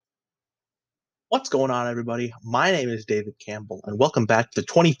What's going on, everybody? My name is David Campbell, and welcome back to the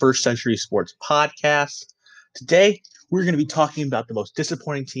 21st Century Sports Podcast. Today, we're going to be talking about the most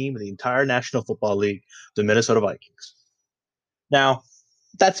disappointing team in the entire National Football League, the Minnesota Vikings. Now,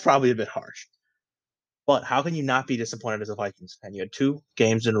 that's probably a bit harsh, but how can you not be disappointed as a Vikings fan? You had two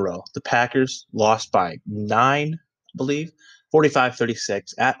games in a row. The Packers lost by 9, I believe,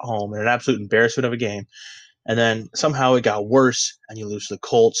 45-36 at home in an absolute embarrassment of a game. And then somehow it got worse, and you lose to the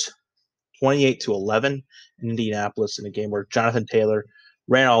Colts 28-11 in Indianapolis in a game where Jonathan Taylor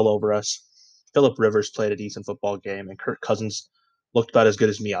ran all over us. Philip Rivers played a decent football game, and Kirk Cousins looked about as good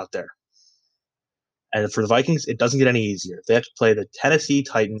as me out there. And for the Vikings, it doesn't get any easier. They have to play the Tennessee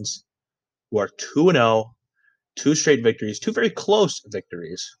Titans, who are 2-0, two straight victories, two very close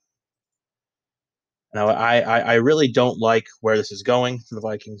victories. Now, I really don't like where this is going for the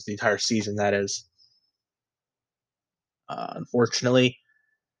Vikings, the entire season, that is. Unfortunately,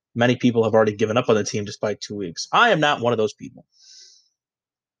 many people have already given up on the team despite 2 weeks. I am not one of those people.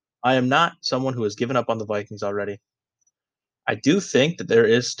 I am not someone who has given up on the Vikings already. I do think that there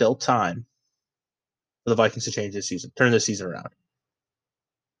is still time for the Vikings to change this season, turn this season around.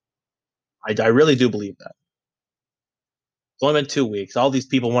 I really do believe that. It's only been 2 weeks. All these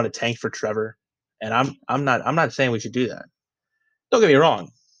people want to tank for Trevor, and I'm not saying we should do that. Don't get me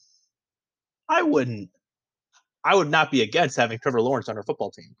wrong. I wouldn't. I would not be against having Trevor Lawrence on our football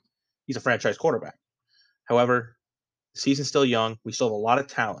team. He's a franchise quarterback. However, the season's still young. We still have a lot of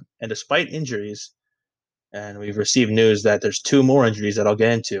talent, and despite injuries, and we've received news that there's 2 more injuries that I'll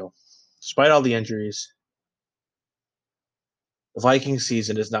get into. Despite all the injuries, the Vikings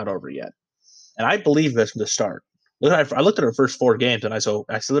season is not over yet. And I believe this from the start. I looked at our first 4 games, and I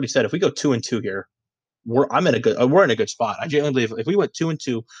literally said, if we go 2-2 here, we're in a good spot. I genuinely believe if we went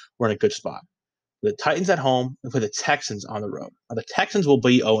 2-2, we're in a good spot. The Titans at home and play the Texans on the road. Now, the Texans will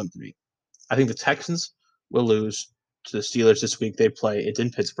be 0-3. I think the Texans will lose to the Steelers this week. They play. It's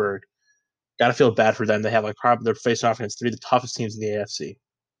in Pittsburgh. Got to feel bad for them. They have they're facing off against 3 of the toughest teams in the AFC.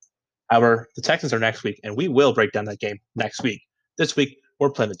 However, the Texans are next week, and we will break down that game next week. This week,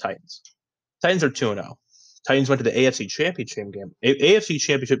 we're playing the Titans. Titans are 2-0. Titans went to the AFC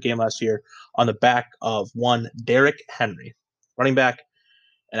Championship game last year on the back of one Derrick Henry, running back,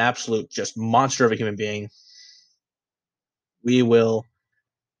 an absolute just monster of a human being. We will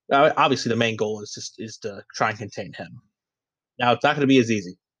obviously the main goal is to try and contain him. Now it's not going to be as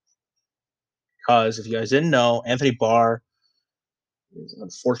easy because if you guys didn't know, Anthony Barr is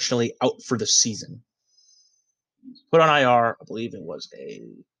unfortunately out for the season. He's put on IR. I believe it was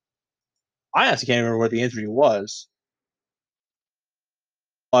I actually can't remember what the injury was,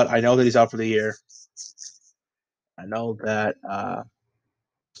 but I know that he's out for the year. I know that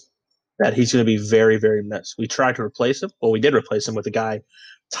that he's going to be very, very missed. We tried to replace him. Well, we did replace him with a guy,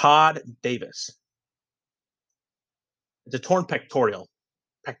 Todd Davis. It's a torn pectoral.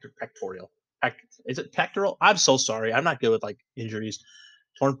 Pectoral. Is it pectoral? I'm so sorry. I'm not good with injuries.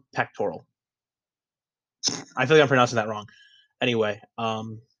 Torn pectoral. I feel like I'm pronouncing that wrong. Anyway,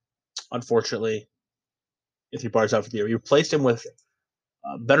 unfortunately, if he bars out for the year, we replaced him with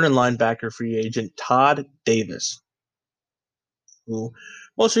veteran linebacker free agent Todd Davis, who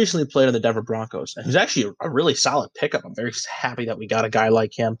most recently played on the Denver Broncos, and who's actually a really solid pickup. I'm very happy that we got a guy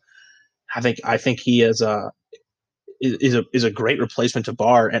like him. I think he is a great replacement to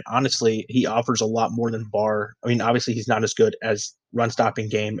Barr, and honestly, he offers a lot more than Barr. I mean, obviously, he's not as good as run stopping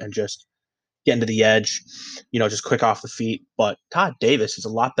game and just getting to the edge, just quick off the feet. But Todd Davis is a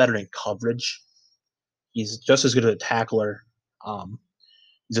lot better in coverage. He's just as good as a tackler.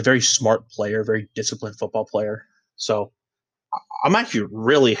 He's a very smart player, very disciplined football player. So I'm actually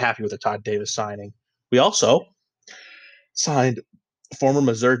really happy with the Todd Davis signing. We also signed former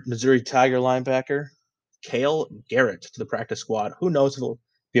Missouri Tiger linebacker Cale Garrett to the practice squad. Who knows if he'll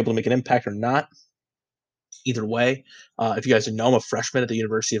be able to make an impact or not? Either way, if you guys didn't know, I'm a freshman at the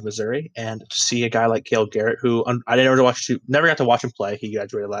University of Missouri, and to see a guy like Cale Garrett, who I never got to watch him play. He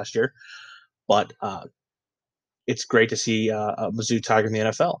graduated last year, but it's great to see a Mizzou Tiger in the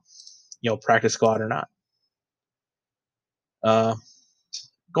NFL, practice squad or not.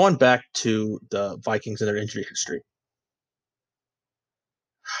 Going back to the Vikings and their injury history.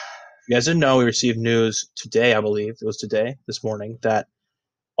 If you guys didn't know, we received news today, I believe it was today, this morning, that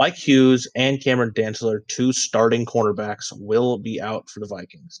Mike Hughes and Cameron Dantzler, 2 starting cornerbacks, will be out for the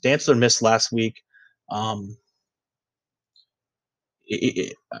Vikings. Dantzler missed last week. I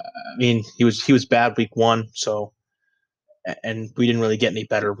mean, he was bad week 1, so, and we didn't really get any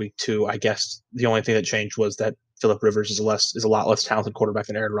better week 2. I guess the only thing that changed was that Philip Rivers is a lot less talented quarterback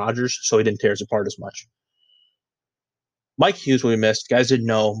than Aaron Rodgers, so he didn't tear us apart as much. Mike Hughes will be missed. You guys didn't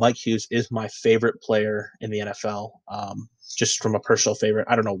know Mike Hughes is my favorite player in the NFL. Just from a personal favorite.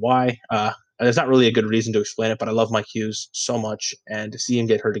 I don't know why. There's not really a good reason to explain it, but I love Mike Hughes so much, and to see him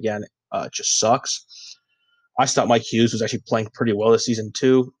get hurt again just sucks. I thought Mike Hughes was actually playing pretty well this season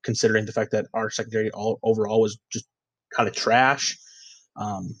too, considering the fact that our secondary overall was just kind of trash.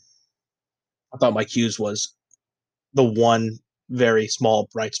 Um, I thought Mike Hughes was the one very small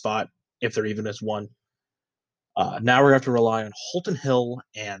bright spot, if there even is one. Now we're going to have to rely on Holton Hill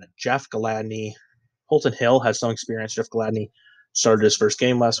and Jeff Gladney. Holton Hill has some experience. Jeff Gladney started his first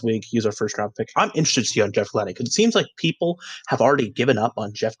game last week. He was our first round pick. I'm interested to see on Jeff Gladney because it seems like people have already given up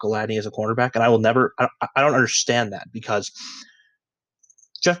on Jeff Gladney as a cornerback, and I will never. I don't understand that because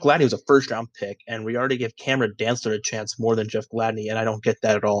Jeff Gladney was a first round pick, and we already give Cameron Dantzler a chance more than Jeff Gladney, and I don't get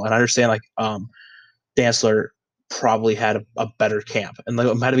that at all. And I understand Dantzler probably had a better camp, and like,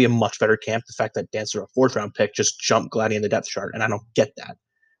 it might be a much better camp. The fact that Dantzler, a fourth round pick, just jumped Gladney in the depth chart, and I don't get that.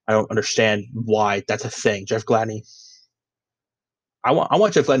 I don't understand why that's a thing. Jeff Gladney, I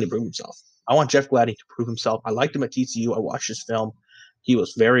want Jeff Gladney to prove himself. I want Jeff Gladney to prove himself. I liked him at TCU. I watched his film. He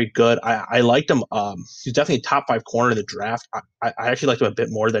was very good. I liked him. He's definitely a top 5 corner in the draft. I actually liked him a bit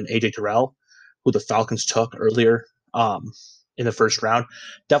more than AJ Terrell, who the Falcons took earlier in the first round.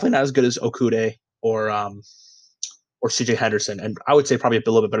 Definitely not as good as Okude or CJ Henderson, and I would say probably a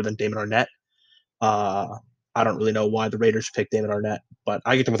little bit better than Damon Arnett. I don't really know why the Raiders picked Damon Arnett, but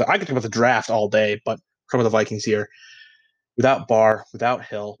I get to with the draft all day. But some of the Vikings here, without Barr, without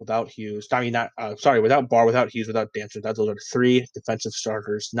Hill, without Hughes. I mean, not without Barr, without Hughes, without Dancer. Those are 3 defensive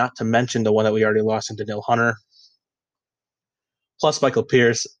starters. Not to mention the one that we already lost in Danielle Hunter. Plus Michael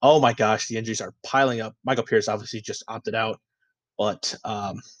Pierce. Oh my gosh, the injuries are piling up. Michael Pierce obviously just opted out, but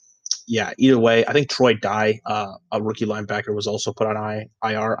yeah, either way, I think Troy Dye, a rookie linebacker, was also put on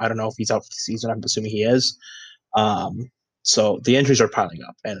IR. I don't know if he's out for the season. I'm assuming he is. So the injuries are piling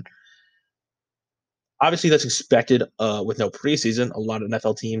up, and obviously that's expected with no preseason. A lot of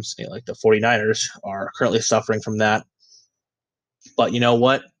NFL teams, like the 49ers, are currently suffering from that. But you know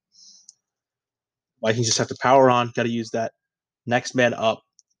what? Vikings just have to power on. Got to use that next man up,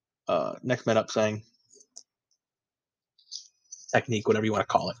 saying technique, whatever you want to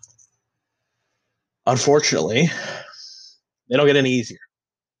call it. Unfortunately, they don't get any easier.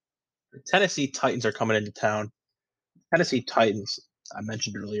 The Tennessee Titans are coming into town. Tennessee Titans, I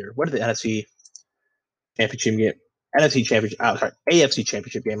mentioned earlier. What did the NFC championship game? NFC championship. Oh, sorry, AFC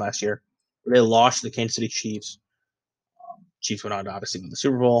championship game last year, where they lost to the Kansas City Chiefs. Chiefs went on to obviously win the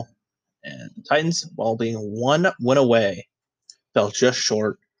Super Bowl, and the Titans, while being 1 win away, fell just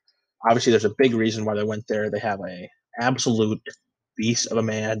short. Obviously, there's a big reason why they went there. They have a absolute beast of a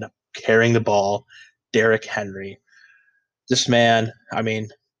man carrying the ball, Derrick Henry. This man, I mean,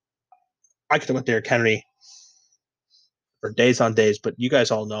 I could talk about Derrick Henry for days on days, but you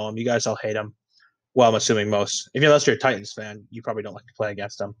guys all know him. You guys all hate him. Well, I'm assuming most. If unless you're a Titans fan, you probably don't like to play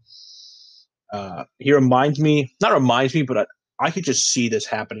against him. He reminds me, not reminds me, but I could just see this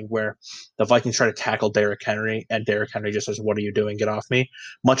happening where the Vikings try to tackle Derrick Henry, and Derrick Henry just says, "What are you doing? Get off me!"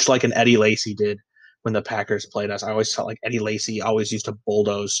 Much like an Eddie Lacy did when the Packers played us. I always felt like Eddie Lacy always used to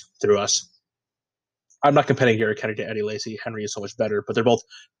bulldoze through us. I'm not comparing Derrick Henry to Eddie Lacy. Henry is so much better, but they're both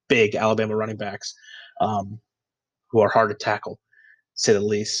big Alabama running backs who are hard to tackle, to say the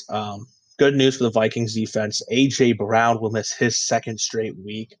least. Good news for the Vikings defense. A.J. Brown will miss his second straight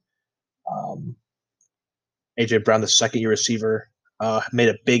week. A.J. Brown, the second-year receiver, made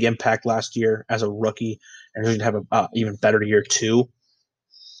a big impact last year as a rookie, and he's going to have an even better year, too.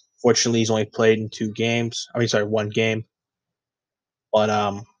 Fortunately, he's only played in 2 games. One game.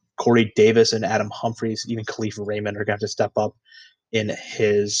 But Corey Davis and Adam Humphries, even Khalif Raymond are going to have to step up in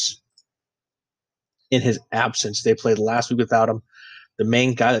his absence. They played last week without him. The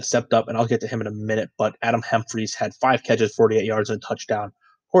main guy that stepped up, and I'll get to him in a minute, but Adam Humphries had 5 catches, 48 yards, and a touchdown.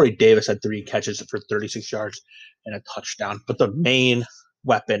 Corey Davis had 3 catches for 36 yards and a touchdown. But the main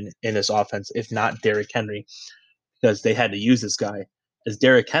weapon in this offense, if not Derrick Henry, because they had to use this guy, as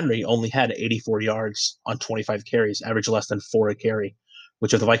Derrick Henry only had 84 yards on 25 carries, average less than 4 a carry,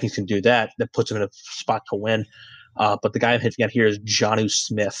 which if the Vikings can do that, that puts them in a spot to win. But the guy I'm hitting at here is Jonnu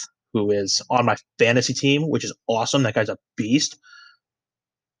Smith, who is on my fantasy team, which is awesome. That guy's a beast.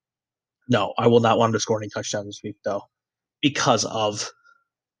 No, I will not want him to score any touchdowns this week, though, because of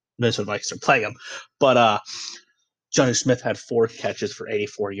Minnesota Vikings are playing him. But Jonnu Smith had 4 catches for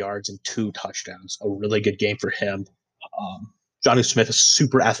 84 yards and 2 touchdowns. A really good game for him. Jonnu Smith is a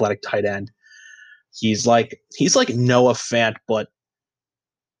super athletic tight end. He's like Noah Fant, but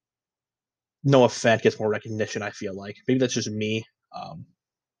Noah Fant gets more recognition, I feel like. Maybe that's just me.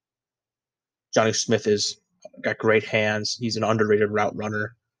 Jonnu Smith is got great hands. He's an underrated route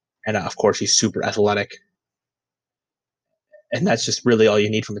runner, and of course, he's super athletic. And that's just really all you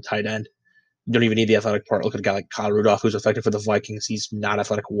need from a tight end. You don't even need the athletic part. Look at a guy like Kyle Rudolph, who's effective for the Vikings. He's not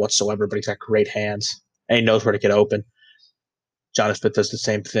athletic whatsoever, but he's got great hands and he knows where to get open. Jonnu Smith does the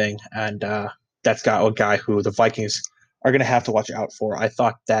same thing, and that's got a guy who the Vikings are going to have to watch out for. I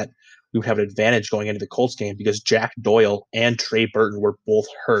thought that we would have an advantage going into the Colts game because Jack Doyle and Trey Burton were both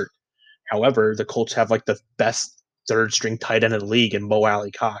hurt. However, the Colts have like the best third string tight end in the league in Mo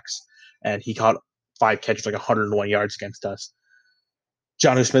Alley Cox, and he caught 5 catches, like 101 yards against us.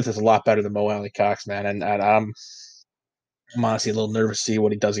 Jonnu Smith is a lot better than Mo Alley Cox, man, and I'm honestly a little nervous to see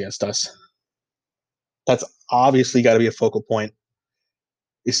what he does against us. That's obviously got to be a focal point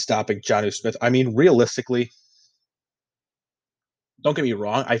is stopping Jonnu Smith. I mean, realistically, don't get me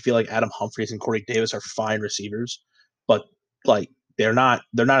wrong. I feel like Adam Humphries and Corey Davis are fine receivers, but like they're not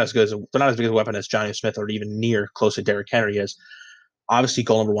as good as they're not as big a weapon as Jonnu Smith or even near close to Derrick Henry is. Obviously,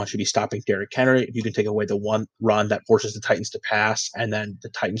 goal number one should be stopping Derrick Henry. If you can take away the one run that forces the Titans to pass, and then the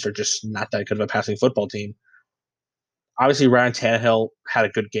Titans are just not that good of a passing football team, obviously Ryan Tannehill had a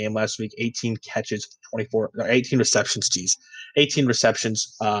good game last week. 18 catches, 18 receptions. Geez, 18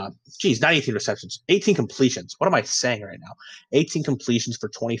 receptions. Not 18 receptions. 18 completions. What am I saying right now? 18 completions for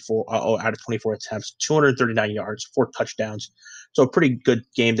 24 out of 24 attempts, 239 yards, 4 touchdowns. So a pretty good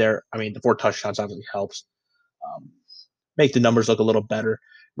game there. I mean, the 4 touchdowns obviously helps make the numbers look a little better.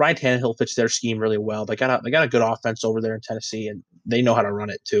 Ryan Tannehill fits their scheme really well. They got a good offense over there in Tennessee, and they know how to run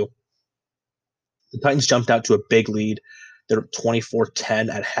it too. The Titans jumped out to a big lead. They're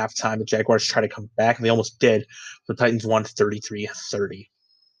 24-10 at halftime. The Jaguars tried to come back, and they almost did. The Titans won 33-30.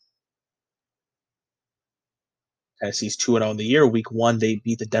 Tennessee's 2-0 in the year. Week 1, they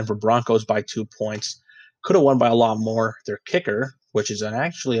beat the Denver Broncos by 2 points. Could have won by a lot more. Their kicker, which is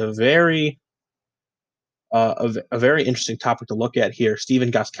actually a very interesting topic to look at here,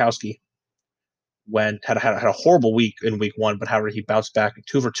 Stephen Gostkowski, had a horrible week in week 1, but however he bounced back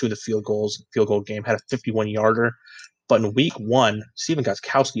 2 for 2 the field goal game, had a 51-yarder. But in week 1, Stephen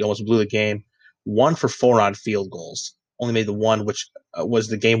Gostkowski almost blew the game, 1 for 4 on field goals. Only made the one, which was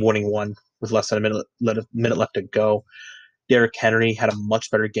the game-winning one with less than a minute left to go. Derrick Henry had a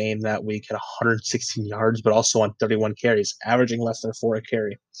much better game that week, had 116 yards, but also on 31 carries, averaging less than 4 a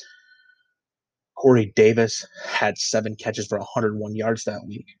carry. Corey Davis had 7 catches for 101 yards that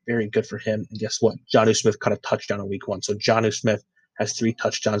week. Very good for him. And guess what? Jonnu Smith caught a touchdown in week 1. So Jonnu Smith has 3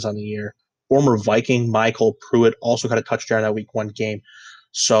 touchdowns on the year. Former Viking Michael Pruitt also got a touchdown that week 1 game.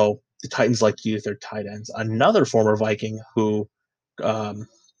 So the Titans like to use their tight ends. Another former Viking who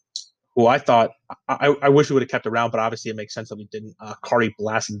I thought I wish we would have kept around, but obviously it makes sense that we didn't. Khari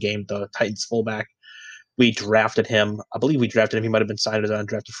Blasingame, the Titans fullback. We drafted him. I believe we drafted him. He might have been signed as an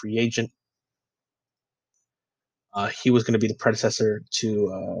undrafted free agent. He was going to be the predecessor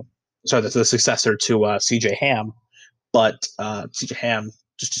to, the successor to C.J. Ham, but C.J. Ham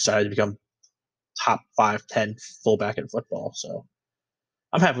just decided to become top 5, 10 fullback in football. So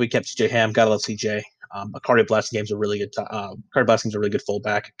I'm happy we kept C.J. Ham. Gotta love C.J. Khari Blasingame a really good. Khari Blasingame a really good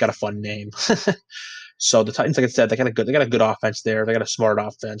fullback. Got a fun name. So the Titans, like I said, they got a good offense there. They got a smart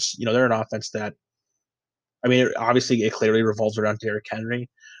offense. They're an offense that, I mean, obviously it clearly revolves around Derrick Henry,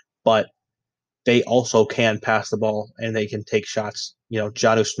 but they also can pass the ball and they can take shots.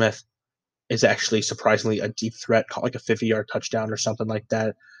 Jonnu Smith is actually surprisingly a deep threat, caught like a 50-yard touchdown or something like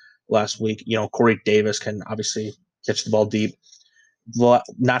that last week. Corey Davis can obviously catch the ball deep.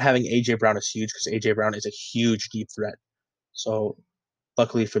 Not having AJ Brown is huge because AJ Brown is a huge deep threat. So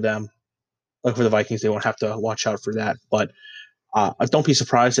luckily for them, luckily for the Vikings, they won't have to watch out for that. But don't be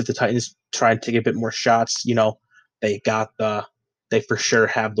surprised if the Titans try and take a bit more shots. They for sure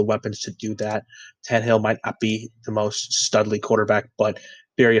have the weapons to do that. Tannehill might not be the most studly quarterback, but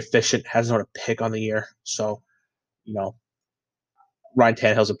very efficient, has known a pick on the year. So, you know, Ryan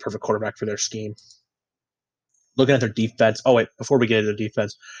Tannehill's a perfect quarterback for their scheme. Looking at their defense. Oh, wait, before we get into their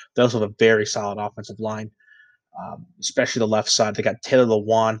defense, they also have a very solid offensive line, especially the left side. They got Taylor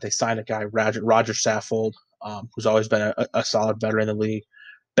Lewan. They signed a guy, Roger Saffold, who's always been a solid veteran in the league.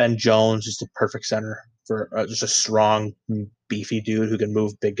 Ben Jones is the perfect center for just a strong, beefy dude who can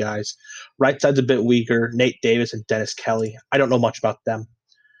move big guys. Right side's a bit weaker. Nate Davis and Dennis Kelly. I don't know much about them.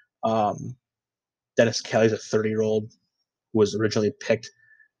 Dennis Kelly's a 30-year-old who was originally picked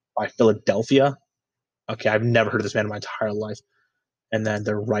by Philadelphia. Okay, I've never heard of this man in my entire life. And then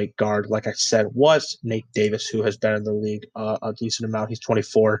their right guard, like I said, was Nate Davis, who has been in the league a decent amount. He's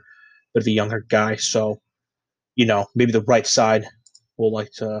 24, but the younger guy. So, maybe the right side will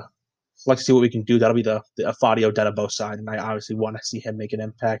like to see what we can do. That'll be the Fadio Denabo side, and I obviously want to see him make an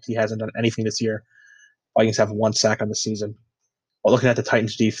impact. He hasn't done anything this year. Vikings have 1 sack on the season. While looking at the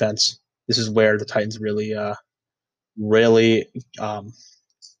Titans defense, this is where the Titans really um,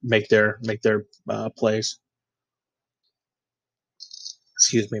 make their plays.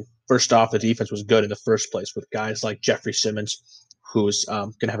 Excuse me. First off, the defense was good in the first place with guys like Jeffrey Simmons, who's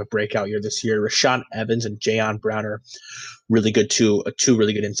going to have a breakout year this year. Rashaan Evans and Jayon Brown are really good too. Two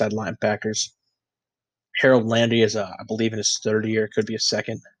really good inside linebackers. Harold Landry is, I believe, in his third year, could be a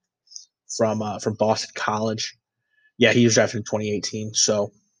second from Boston College. Yeah, he was drafted in 2018.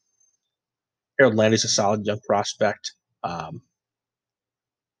 So Harold Landry's a solid young prospect. Um,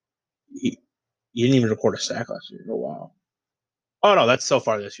 he, he didn't even record a sack last year. Oh wow. Oh no, that's so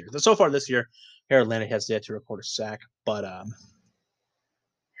far this year. So far this year, Harold Landry has yet to record a sack, but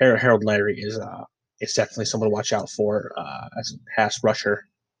Harold Landry is definitely someone to watch out for as a pass rusher.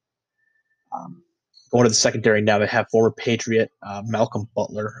 Um, Going to the secondary now, they have former Patriot Malcolm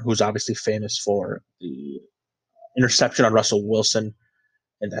Butler, who's obviously famous for the interception on Russell Wilson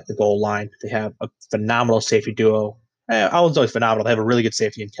and at the goal line. They have a phenomenal safety duo. I wouldn't say phenomenal. They have a really good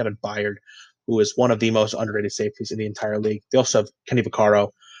safety in Kevin Byard, who is one of the most underrated safeties in the entire league. They also have Kenny Vaccaro,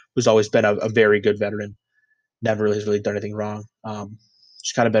 who's always been a very good veteran. Never really has really done anything wrong.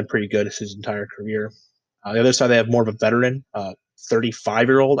 She's kind of been pretty good his entire career. The other side, they have more of a veteran,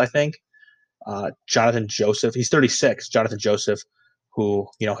 35-year-old, I think, Jonathan Joseph. He's 36. Jonathan Joseph, who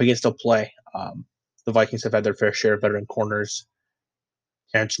he can still play. The Vikings have had their fair share of veteran corners.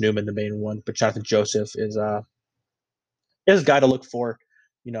 Terrence Newman, the main one, but Jonathan Joseph is a guy to look for.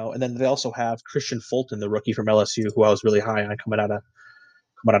 And then they also have Christian Fulton, the rookie from LSU, who I was really high on coming out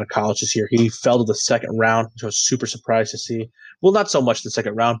of college this year. He fell to the second round, which I was super surprised to see. Well, not so much the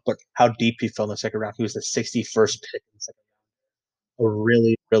second round, but how deep he fell in the second round. He was the 61st pick in the second round. A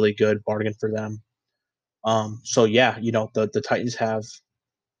really, really good bargain for them. So yeah, the Titans have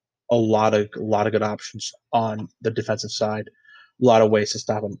a lot of good options on the defensive side. A lot of ways to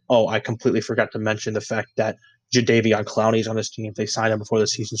stop him. Oh, I completely forgot to mention the fact that Jadeveon Clowney is on this team. They signed him before the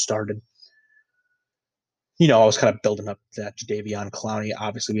season started. I was kind of building up that Jadeveon Clowney.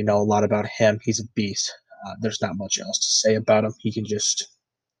 Obviously, we know a lot about him. He's a beast. There's not much else to say about him. He can just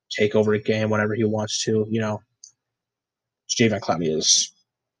take over a game whenever he wants to. Jadeveon Clowney is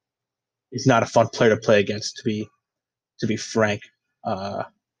not a fun player to play against. To be frank, uh,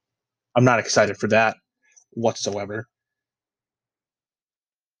 I'm not excited for that whatsoever.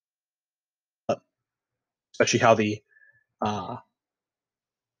 Uh, especially how the uh,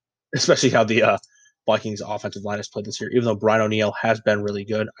 especially how the Vikings offensive line has played this year. Even though Brian O'Neill has been really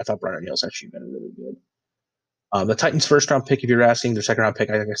good, I thought Brian O'Neill's actually been really good. The Titans' first round pick, if you're asking, their second round pick,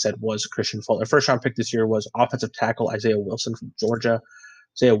 like I said, was Christian Fulton. Their first round pick this year was offensive tackle Isaiah Wilson from Georgia.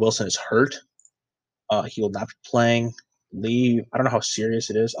 Isaiah Wilson is hurt. He will not be playing. Leave. I don't know how serious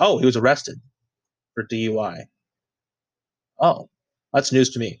it is. Oh, he was arrested for DUI. Oh, that's news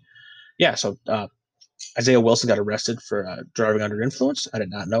to me. Yeah, so Isaiah Wilson got arrested for driving under influence. I did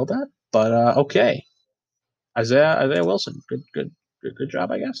not know that, but okay. Isaiah Wilson, good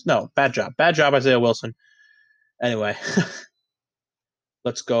job, I guess. No, bad job, Isaiah Wilson. Anyway,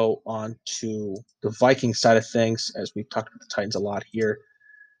 let's go on to the Viking side of things, as we've talked about the Titans a lot here.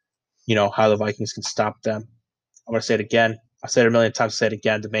 How the Vikings can stop them. I'm going to say it again. I've said it a million times. Say it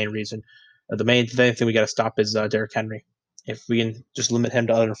again. The main reason, the main thing we got to stop is Derrick Henry. If we can just limit him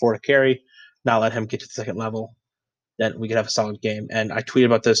to under 4 to carry, not let him get to the second level, then we could have a solid game. And I tweeted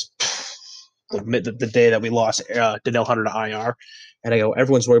about this the day that we lost Danielle Hunter to IR. And I go,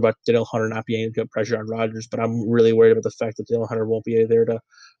 everyone's worried about Danielle Hunter not being able to get pressure on Rodgers, but I'm really worried about the fact that Danielle Hunter won't be there to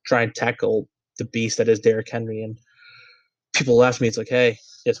try and tackle the beast that is Derrick Henry. And people ask me, it's like, hey,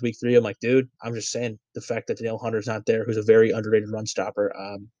 it's week 3. I'm like, dude, I'm just saying the fact that Danielle Hunter's not there, who's a very underrated run stopper,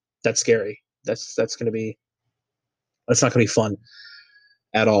 that's scary. That's gonna be that's not gonna be fun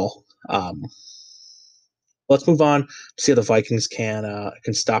at all. Let's move on to see how the Vikings can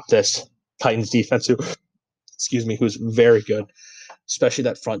stop this Titans defense, excuse me, who's very good, especially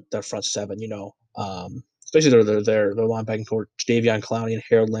that front seven. Especially their linebacking core, Davion Clowney and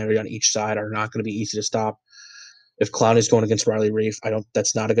Harold Landry on each side are not going to be easy to stop. If Clowney's going against Riley Reef,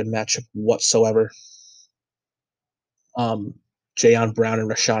 That's not a good matchup whatsoever. Um, Jayon Brown and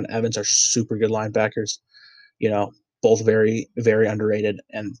Rashaan Evans are super good linebackers. You know, both very very underrated,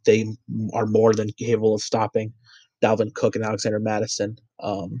 and they are more than capable of stopping Dalvin Cook and Alexander Madison.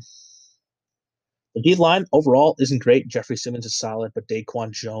 The D line overall isn't great. Jeffrey Simmons is solid, but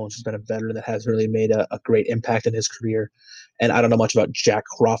Daquan Jones has been a veteran that has really made a great impact in his career. And I don't know much about Jack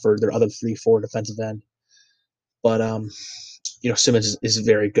Crawford, their other 3-4 defensive end. But Simmons is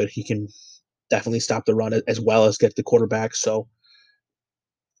very good. He can definitely stop the run as well as get the quarterback. So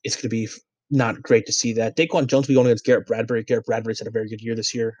it's going to be not great to see that. Daquan Jones will be going against Garrett Bradbury. Garrett Bradbury's had a very good year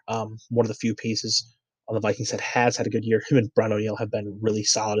this year. One of the few pieces on the Vikings that has had a good year. Him and Brian O'Neill have been really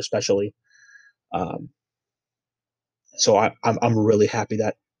solid, especially. Um, so I'm really happy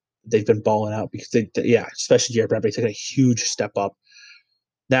that they've been balling out because yeah, especially Garrett Bradbury taking a huge step up.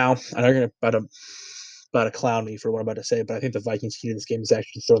 Now I know you're gonna about to clown me for what I'm about to say, but I think the Vikings' key to this game is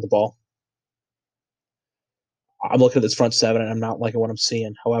actually to throw the ball. I'm looking at this front seven and I'm not liking what I'm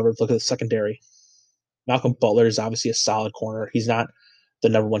seeing. However, look at the secondary. Malcolm Butler is obviously a solid corner. He's not the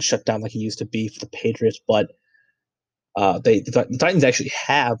number one shutdown like he used to be for the Patriots, but the Titans actually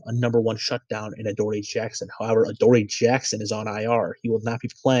have a number one shutdown in Adoree Jackson. However, Adoree Jackson is on IR. He will not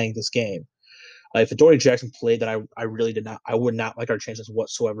be playing this game. If Adoree Jackson played, then I really did not. I would not like our chances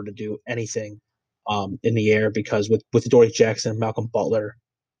whatsoever to do anything in the air because with Adoree Jackson, Malcolm Butler,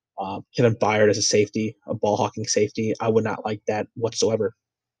 Kevin Byard as a safety, a ball hawking safety, I would not like that whatsoever.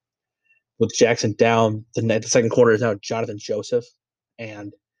 With Jackson down, the second quarter is now Jonathan Joseph,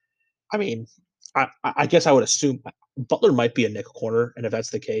 and I mean, I guess I would assume Butler might be a nickel corner, and if that's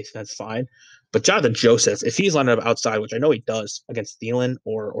the case, that's fine. But Jonathan Joseph, if he's lined up outside, which I know he does against Thielen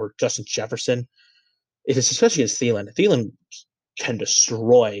or Justin Jefferson, if it's especially against Thielen can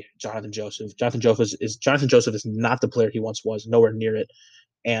destroy Jonathan Joseph. Jonathan Joseph is not the player he once was, nowhere near it.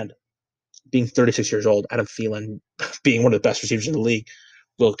 And being 36 years old, Adam Thielen being one of the best receivers in the league,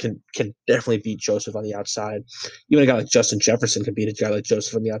 can definitely beat Joseph on the outside. Even a guy like Justin Jefferson can beat a guy like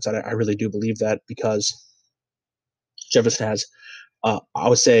Joseph on the outside. I really do believe that because Jefferson has, I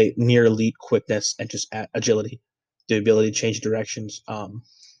would say, near elite quickness and just agility, the ability to change directions.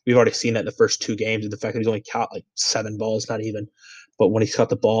 We've already seen that in the first two games, and the fact that he's only caught like 7 balls, not even. But when he's caught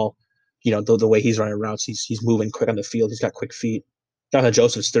the ball, the way he's running routes, he's moving quick on the field. He's got quick feet. Jonathan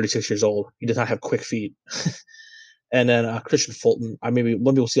Joseph's 36 years old. He does not have quick feet. And then Christian Fulton, maybe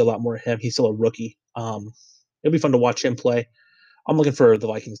we'll see a lot more of him. He's still a rookie. It'll be fun to watch him play. I'm looking for the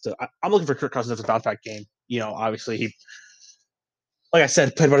Vikings to. I'm looking for Kirk Cousins to bounce back game. Obviously he, like I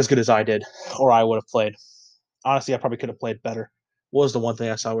said, played about as good as I did, or I would have played. Honestly, I probably could have played better. What was the one thing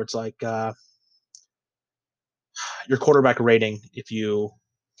I saw where it's like your quarterback rating if you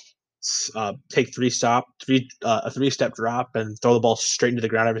take a 3-step drop and throw the ball straight into the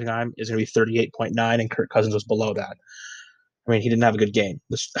ground every time is going to be 38.9, and Kirk Cousins was below that. I mean, he didn't have a good game.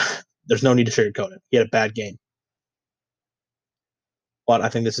 There's no need to sugarcoat it. He had a bad game. But I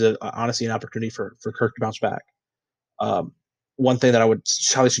think this is honestly an opportunity for Kirk to bounce back. Um, one thing that I would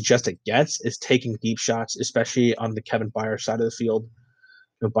highly suggest against is taking deep shots, especially on the Kevin Byard side of the field.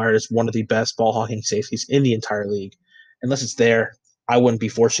 Byard is one of the best ball hawking safeties in the entire league. Unless it's there, I wouldn't be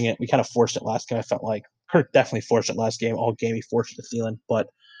forcing it. We kind of forced it last game. I felt like Kirk definitely forced it last game. All game he forced it to Thielen, but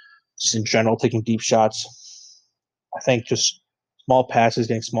just in general, taking deep shots. I think just small passes,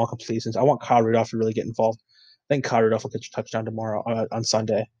 getting small completions. I want Kyle Rudolph to really get involved. I think Kyle Rudolph will get a touchdown tomorrow on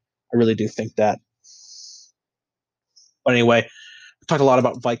Sunday. I really do think that. But anyway, we talked a lot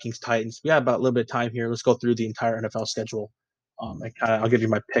about Vikings Titans. We have about a little bit of time here. Let's go through the entire NFL schedule. I'll give you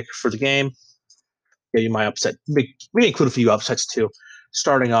my pick for the game. Give you my upset. We include a few upsets too.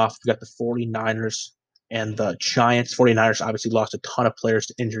 Starting off, we got the 49ers and the Giants. 49ers obviously lost a ton of players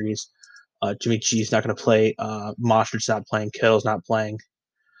to injuries. Jimmy G's not going to play. Mostert's not playing. Kittle's not playing.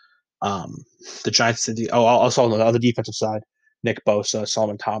 The Giants, also on the defensive side, Nick Bosa,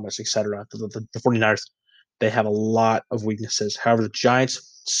 Solomon Thomas, etc. The 49ers, they have a lot of weaknesses. However, the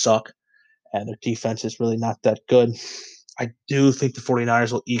Giants suck, and their defense is really not that good. I do think the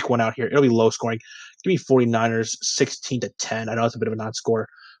 49ers will eke one out here. It'll be low scoring. Give me 49ers 16-10. I know it's a bit of a non-score.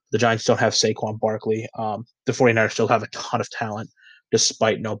 The Giants don't have Saquon Barkley. The 49ers still have a ton of talent,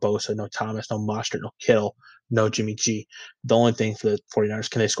 despite no Bosa, no Thomas, no Mostert, no Kittle, no Jimmy G. The only thing for the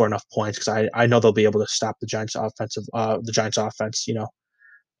 49ers, can they score enough points? Because I know they'll be able to stop the Giants' offense.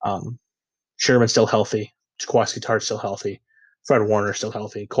 Sherman's still healthy. Jaquiski Tartt's still healthy. Fred Warner's still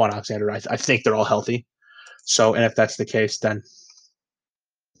healthy. Quan Alexander, I think they're all healthy. So, and if that's the case, then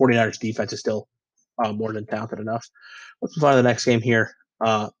 49ers defense is still more than talented enough. Let's move on to the next game here.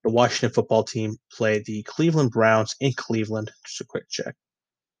 The Washington football team played the Cleveland Browns in Cleveland. Just a quick check.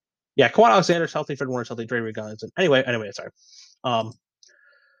 Yeah, Quan Alexander's healthy, Fred Warner's healthy, Dre Guns. Anyway, sorry.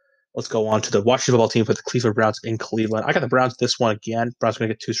 Let's go on to the Washington football team with the Cleveland Browns in Cleveland. I got the Browns this one again. Browns are going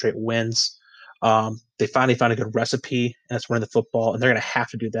to get 2 straight wins. They finally found a good recipe, and that's running the football, and they're going to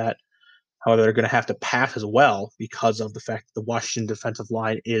have to do that. However, they're going to have to pass as well because of the fact that the Washington defensive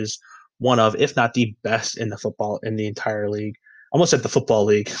line is one of, if not the best in the entire league. Almost at the football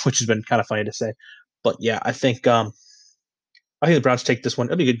league, which has been kind of funny to say. But yeah, I think the Browns take this one.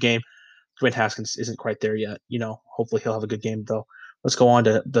 It'll be a good game. Dwayne Haskins isn't quite there yet. Hopefully he'll have a good game though. Let's go on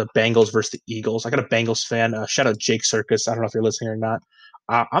to the Bengals versus the Eagles. I got a Bengals fan. Shout out Jake Circus. I don't know if you're listening or not.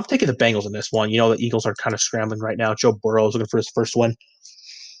 I'm taking the Bengals in this one. You know, the Eagles are kind of scrambling right now. Joe Burrow is looking for his first win.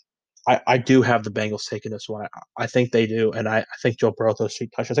 I do have the Bengals taking this one. I think they do, and I think Joe Burrow throws 3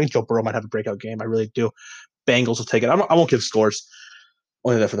 touchdowns. I think Joe Burrow might have a breakout game. I really do. Bengals will take it. I won't give scores.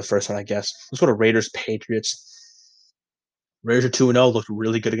 Only there for the first one, I guess. Let's go to Raiders Patriots. Raiders are 2-0. Looked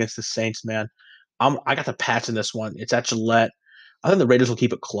really good against the Saints, man. I got the Pats in this one. It's at Gillette. I think the Raiders will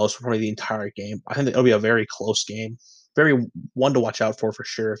keep it close for probably the entire game. I think it'll be a very close game. Very one to watch out for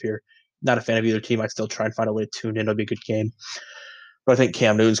sure. If you're not a fan of either team, I'd still try and find a way to tune in. It'll be a good game. But I think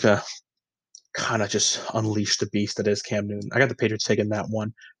Cam Newton's going to kind of just unleash the beast that is Cam Newton. I got the Patriots taking that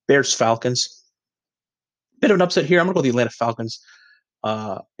one. Bears Falcons. Bit of an upset here. I'm going to go with the Atlanta Falcons.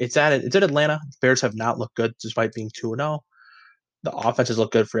 It's at Atlanta. Bears have not looked good despite being 2-0. The offenses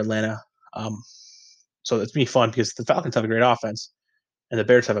look good for Atlanta. So it's be fun because the Falcons have a great offense and the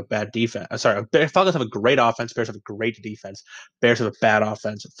Bears have a bad defense. Falcons have a great offense. Bears have a great defense. Bears have a bad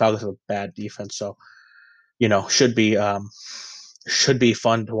offense. Falcons have a bad defense. So should be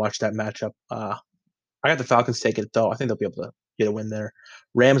fun to watch that matchup. I got the Falcons taking it though. I think they'll be able to get a win there.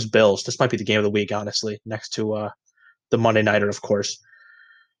 Rams Bills. This might be the game of the week, honestly. Next to the Monday Nighter, of course.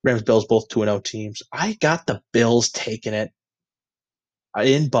 Rams Bills both 2-0 teams. I got the Bills taking it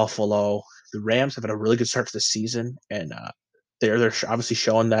in Buffalo. The Rams have had a really good start to the season, and they're obviously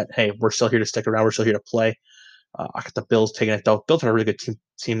showing that hey, we're still here to stick around. We're still here to play. I got the Bills taking it though. Bills have a really good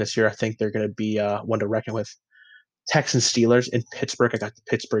team this year. I think they're going to be one to reckon with. Texans Steelers in Pittsburgh. I got the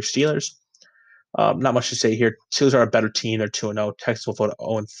Pittsburgh Steelers. Not much to say here. Steelers are a better team. They're 2-0. Texans will vote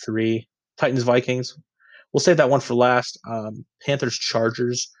 0-3. Titans Vikings. We'll save that one for last. Panthers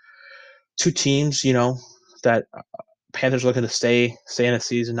Chargers. Two teams, that Panthers looking to stay in the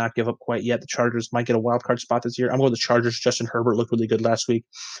season, not give up quite yet. The Chargers might get a wild card spot this year. I'm going with the Chargers. Justin Herbert looked really good last week.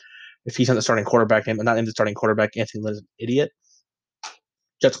 If he's not the starting quarterback, not in the starting quarterback, Anthony Lynn is an idiot.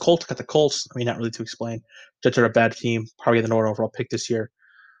 Jets Colts got the Colts. I mean, not really to explain. Jets are a bad team. Probably the number one overall pick this year.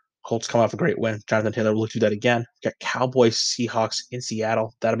 Colts come off a great win. Jonathan Taylor will do that again. We got Cowboys Seahawks in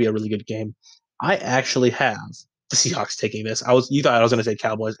Seattle. That'll be a really good game. I actually have the Seahawks taking this. You thought I was going to say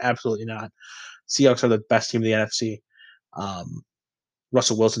Cowboys. Absolutely not. Seahawks are the best team in the NFC.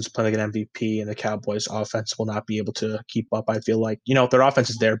 Russell Wilson's playing like an MVP, and the Cowboys' offense will not be able to keep up. I feel like their offense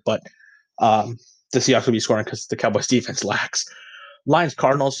is there, but the Seahawks will be scoring because the Cowboys' defense lacks. Lions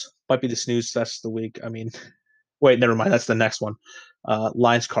Cardinals might be the snooze fest of the week. I mean, wait, never mind. That's the next one.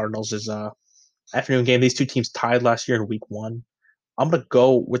 Lions Cardinals is afternoon game. These two teams tied last year in week 1. I'm gonna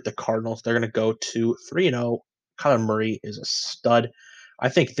go with the Cardinals. They're gonna go to 3-0. Kyler Murray is a stud. I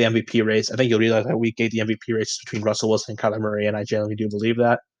think the MVP race. I think you'll realize that week 8 the MVP race between Russell Wilson and Kyler Murray, and I genuinely do believe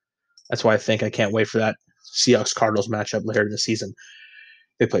that. That's why I can't wait for that Seahawks Cardinals matchup later in the season.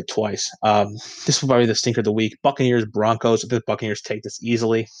 They played twice. This will probably be the stinker of the week. Buccaneers Broncos. I think the Buccaneers take this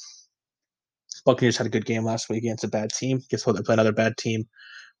easily. Buccaneers had a good game last week against a bad team. Guess what? They play another bad team.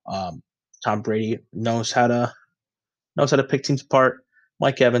 Tom Brady knows how to pick teams apart.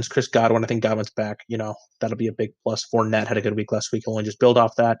 Mike Evans, Chris Godwin. I think Godwin's back. That'll be a big plus. Fournette had a good week last week. He'll only just build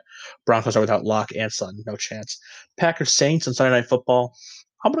off that. Broncos are without Locke and Sutton. No chance. Packers Saints on Sunday Night Football.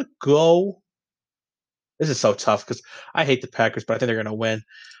 I'm gonna go. This is so tough because I hate the Packers, but I think they're gonna win.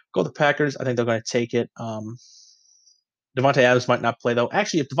 Go the Packers. I think they're gonna take it. Davante Adams might not play, though.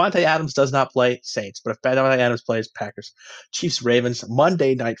 Actually, if Davante Adams does not play, Saints. But if Davante Adams plays, Packers. Chiefs, Ravens,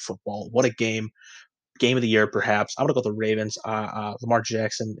 Monday Night Football. What a game. Game of the year, perhaps. I'm going to go with the Ravens. Lamar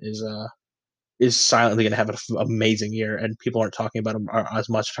Jackson is silently going to have an amazing year, and people aren't talking about him as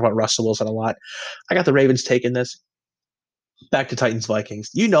much. Talk about Russell Wilson a lot. I got the Ravens taking this. Back to Titans, Vikings.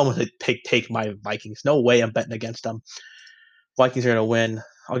 I'm going to take my Vikings. No way I'm betting against them. Vikings are going to win.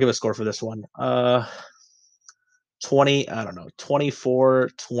 I'll give a score for this one.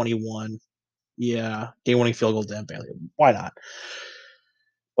 24-21. Yeah, game-winning field goal, Dan Bailey. Why not?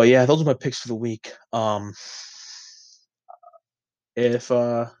 But yeah, those are my picks for the week. If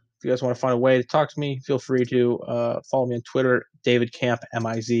you guys want to find a way to talk to me, feel free to follow me on Twitter, David Camp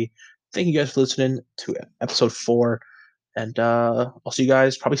MIZ. Thank you guys for listening to episode 4, and I'll see you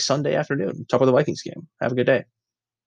guys probably Sunday afternoon. Talk about the Vikings game. Have a good day.